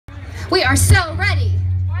We are so ready.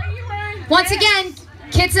 Once again,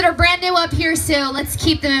 kids that are brand new up here, so let's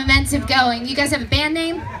keep the momentum going. You guys have a band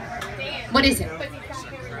name? What is it?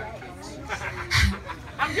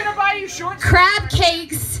 I'm gonna buy you shorts.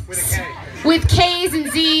 Krabkakez with K's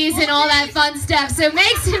and Z's and all that fun stuff. So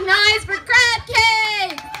make some noise for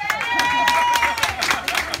Krabkakez!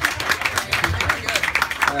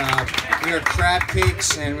 We are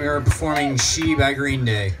Krabkakez and we are performing She by Green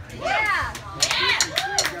Day. Yeah.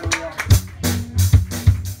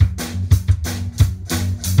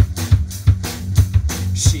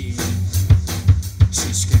 She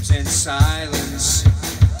screams in silence,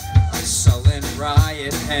 a sullen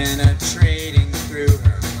riot penetrating through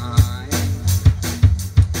her mind,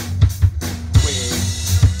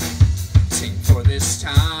 waiting for this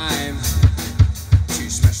time to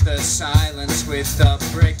smash the silence with a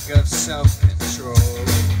brick of self-control.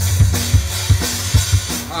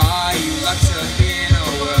 Are you locked up in a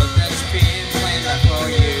world that's been planned out for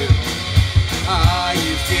you? Are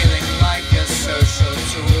you feeling like a social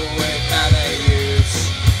tool without a use?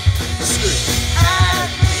 Scream at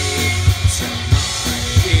me till my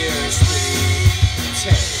ears bleed,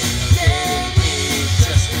 taking me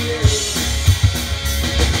just you.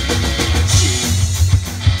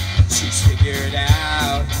 She's figured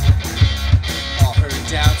out all her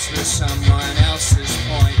doubts were someone else's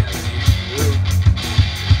point of view.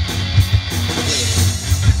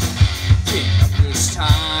 Waking up this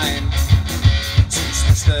time to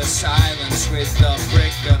smash the silence with a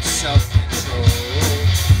brick of self-control.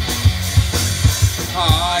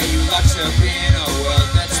 Are you locked up in a world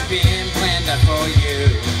that's been planned out for you?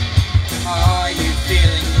 Are you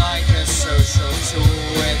feeling like a social tool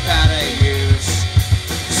without a